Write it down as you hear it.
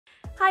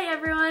Hi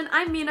everyone,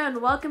 I'm Mina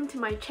and welcome to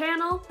my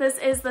channel. This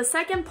is the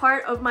second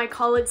part of my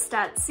college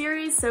stats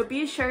series, so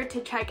be sure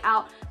to check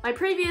out my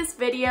previous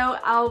video.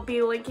 I'll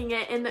be linking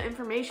it in the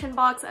information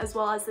box as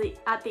well as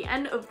at the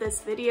end of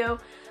this video.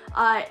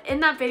 In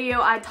that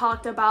video, I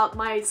talked about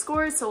my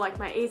scores, so like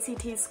my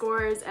ACT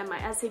scores and my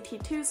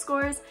SAT.2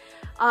 scores,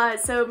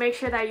 so make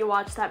sure that you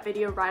watch that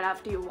video right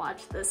after you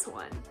watch this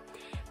one.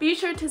 Be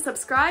sure to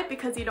subscribe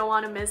because you don't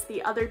want to miss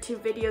the other two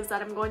videos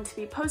that I'm going to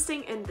be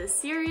posting in this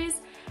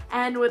series.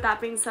 And with that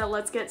being said,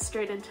 let's get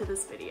straight into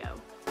this video.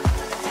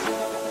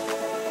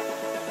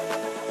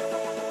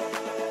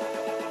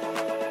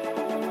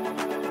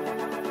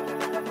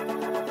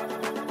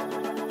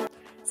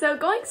 So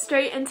going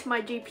straight into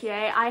my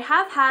GPA, I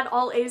have had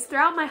all A's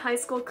throughout my high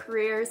school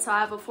career, so I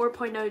have a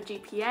 4.0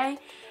 GPA,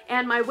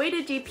 and my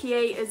weighted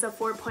GPA is a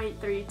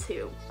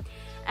 4.32.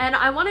 And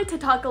I wanted to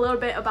talk a little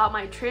bit about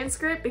my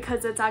transcript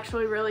because it's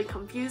actually really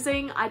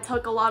confusing. I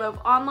took a lot of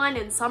online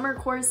and summer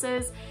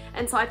courses,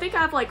 and so I think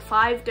I have like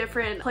 5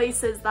 different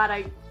places that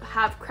I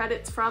have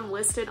credits from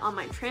listed on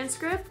my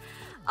transcript.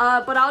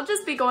 But I'll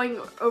just be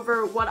going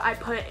over what I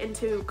put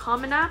into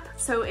Common App.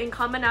 So in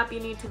Common App, you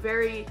need to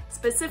very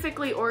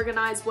specifically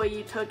organize what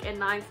you took in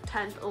 9th,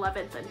 10th,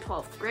 11th, and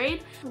 12th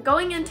grade.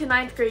 Going into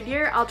 9th grade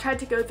year, I'll try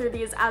to go through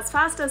these as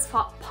fast as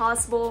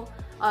possible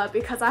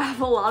because I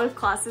have a lot of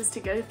classes to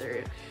go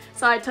through.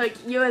 So I took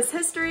US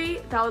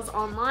History, that was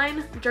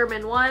online,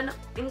 German 1,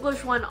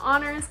 English 1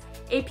 Honors,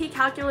 AP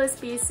Calculus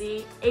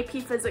BC,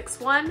 AP Physics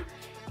 1,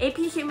 AP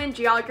Human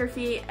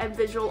Geography, and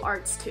Visual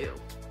Arts 2.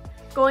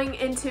 Going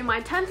into my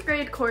 10th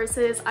grade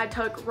courses, I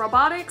took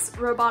Robotics,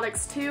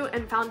 Robotics 2,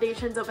 and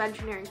Foundations of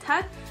Engineering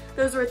Tech.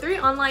 Those were 3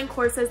 online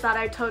courses that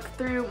I took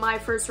through my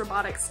first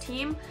robotics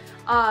team,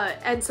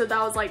 and so that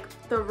was like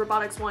the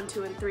Robotics 1,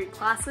 2, and 3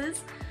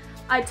 classes.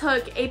 I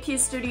took AP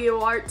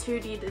Studio Art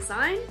 2D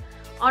Design,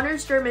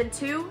 Honors German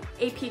 2,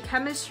 AP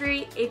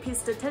Chemistry, AP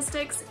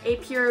Statistics,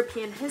 AP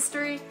European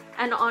History,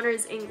 and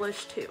Honors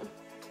English 2.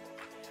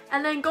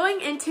 And then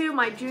going into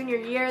my junior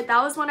year,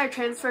 that was when I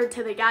transferred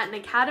to the Gatton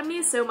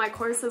Academy, so my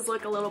courses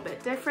look a little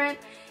bit different.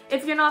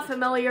 If you're not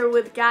familiar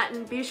with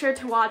Gatton, be sure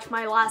to watch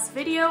my last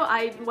video.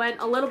 I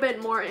went a little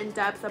bit more in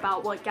depth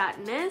about what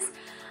Gatton is.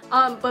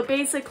 But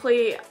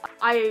basically,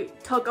 I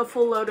took a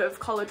full load of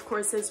college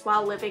courses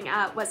while living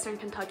at Western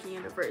Kentucky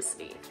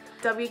University.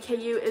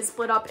 WKU is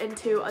split up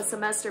into a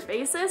semester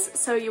basis,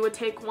 so you would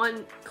take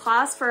one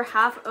class for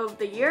half of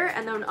the year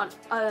and then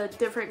a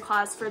different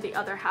class for the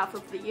other half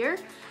of the year.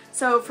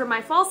 So for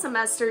my fall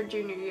semester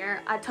junior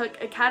year, I took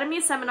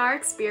Academy Seminar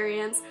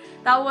Experience.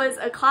 That was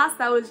a class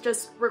that was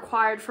just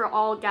required for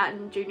all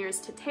Gatton juniors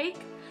to take.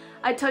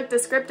 I took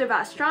Descriptive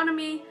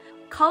Astronomy,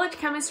 College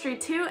Chemistry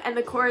 2, and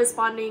the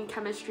corresponding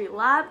chemistry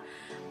lab.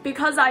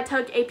 Because I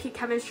took AP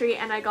Chemistry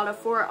and I got a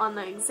 4 on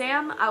the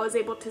exam, I was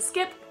able to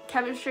skip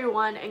Chemistry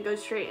 1 and go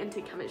straight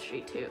into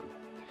Chemistry 2.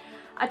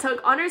 I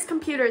took Honors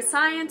Computer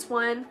Science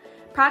 1,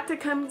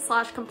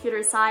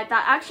 Practicum/Computer Sci.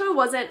 That actually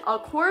wasn't a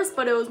course,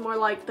 but it was more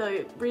like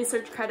the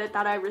research credit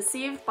that I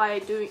received by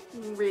doing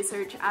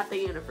research at the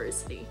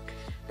university.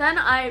 Then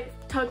I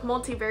took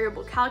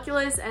Multivariable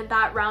Calculus, and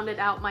that rounded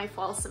out my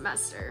fall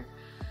semester.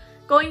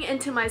 Going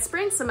into my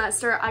spring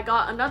semester, I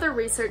got another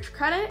research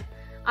credit.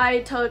 I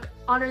took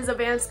Honors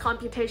Advanced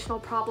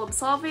Computational Problem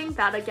Solving.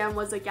 That again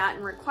was a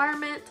Gatton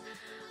requirement.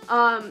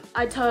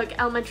 I took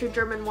Elementary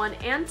German 1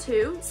 and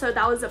 2, so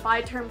that was a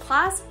bi-term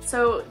class.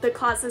 So the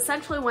class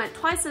essentially went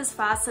twice as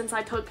fast. Since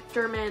I took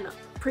German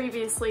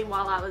previously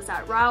while I was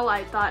at RAL,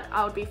 I thought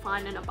I would be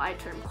fine in a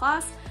bi-term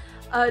class.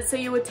 So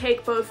you would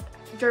take both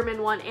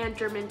German 1 and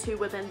German 2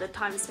 within the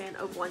time span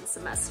of 1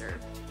 semester.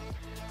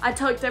 I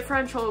took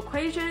Differential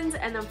Equations,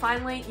 and then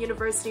finally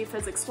University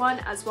Physics 1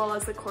 as well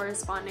as the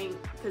corresponding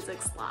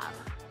physics lab.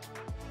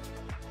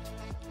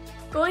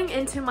 Going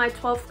into my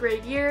 12th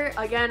grade year,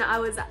 again, I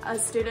was a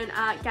student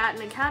at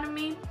Gatton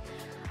Academy,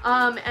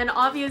 and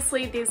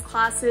obviously these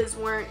classes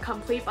weren't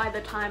complete by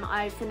the time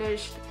I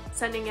finished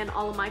sending in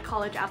all of my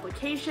college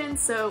applications,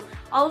 so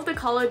all of the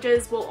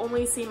colleges will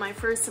only see my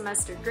first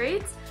semester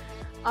grades.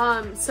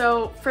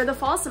 So for the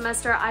fall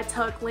semester, I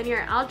took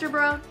Linear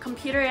Algebra,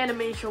 Computer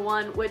Animation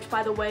 1, which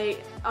by the way,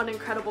 an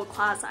incredible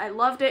class. I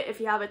loved it. If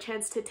you have a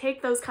chance to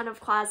take those kind of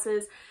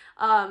classes,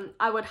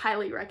 I would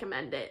highly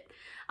recommend it.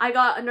 I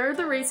got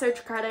another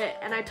research credit,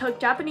 and I took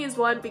Japanese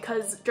 1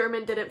 because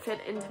German didn't fit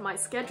into my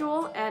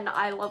schedule and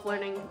I love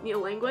learning new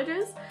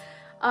languages.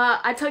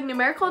 I took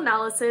Numerical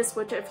Analysis,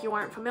 which if you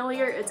aren't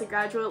familiar, it's a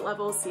graduate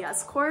level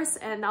CS course,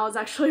 and that was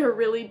actually a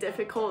really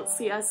difficult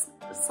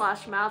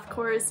CS/math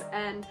course,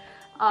 and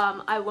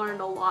I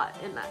learned a lot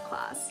in that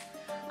class.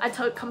 I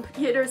took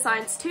Computer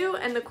Science 2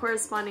 and the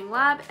corresponding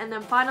lab, and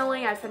then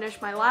finally I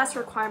finished my last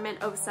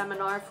requirement of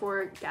seminar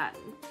for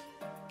Gatton.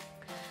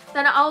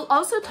 Then I'll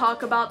also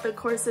talk about the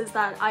courses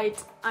that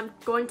I'm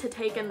going to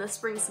take in the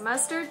spring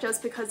semester,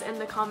 just because in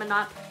the Common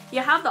App you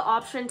have the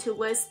option to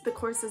list the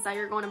courses that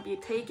you're going to be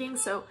taking,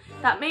 so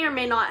that may or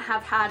may not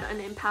have had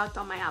an impact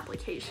on my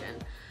application.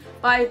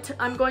 But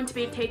I'm going to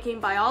be taking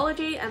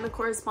biology and the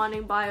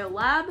corresponding bio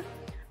lab,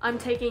 I'm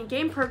taking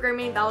game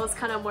programming. That was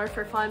kind of more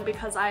for fun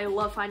because I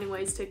love finding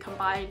ways to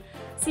combine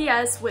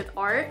CS with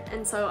art,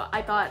 and so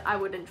I thought I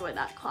would enjoy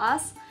that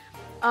class.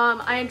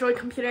 I enjoyed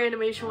computer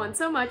animation 1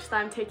 so much that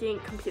I'm taking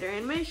computer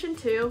animation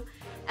 2,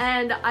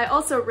 and I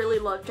also really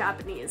love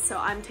Japanese, so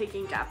I'm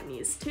taking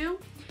Japanese 2.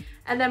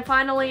 And then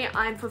finally,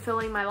 I'm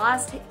fulfilling my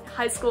last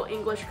high school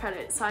English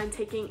credit, so I'm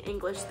taking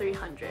English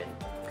 300.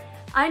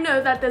 I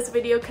know that this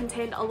video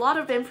contained a lot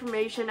of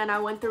information and I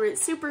went through it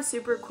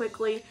super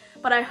quickly,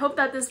 but I hope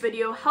that this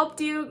video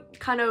helped you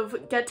kind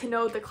of get to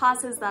know the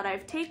classes that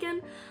I've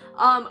taken.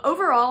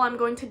 Overall, I'm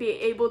going to be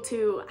able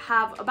to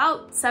have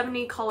about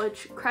 70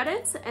 college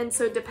credits, and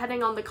so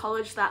depending on the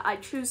college that I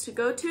choose to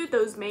go to,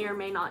 those may or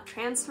may not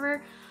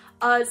transfer.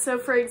 So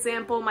for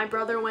example, my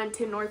brother went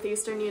to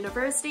Northeastern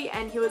University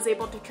and he was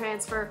able to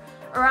transfer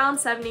around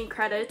 70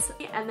 credits.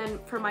 And then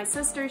for my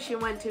sister, she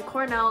went to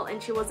Cornell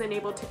and she wasn't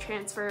able to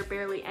transfer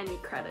barely any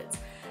credits.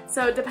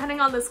 So depending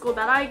on the school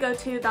that I go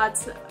to,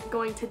 that's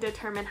going to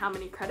determine how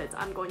many credits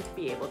I'm going to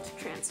be able to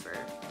transfer.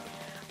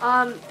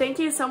 Thank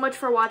you so much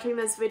for watching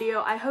this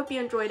video. I hope you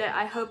enjoyed it.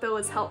 I hope it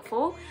was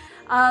helpful.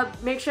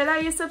 Make sure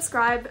that you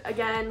subscribe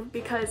again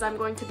because I'm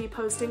going to be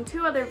posting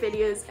 2 other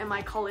videos in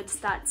my college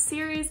stats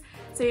series,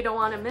 so you don't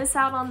want to miss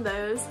out on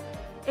those.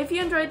 If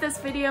you enjoyed this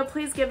video,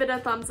 please give it a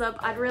thumbs up.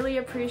 I'd really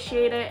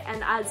appreciate it,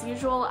 and as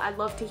usual, I'd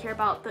love to hear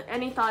about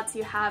any thoughts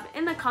you have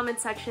in the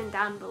comment section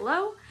down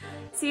below.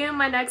 See you in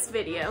my next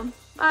video.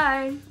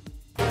 Bye!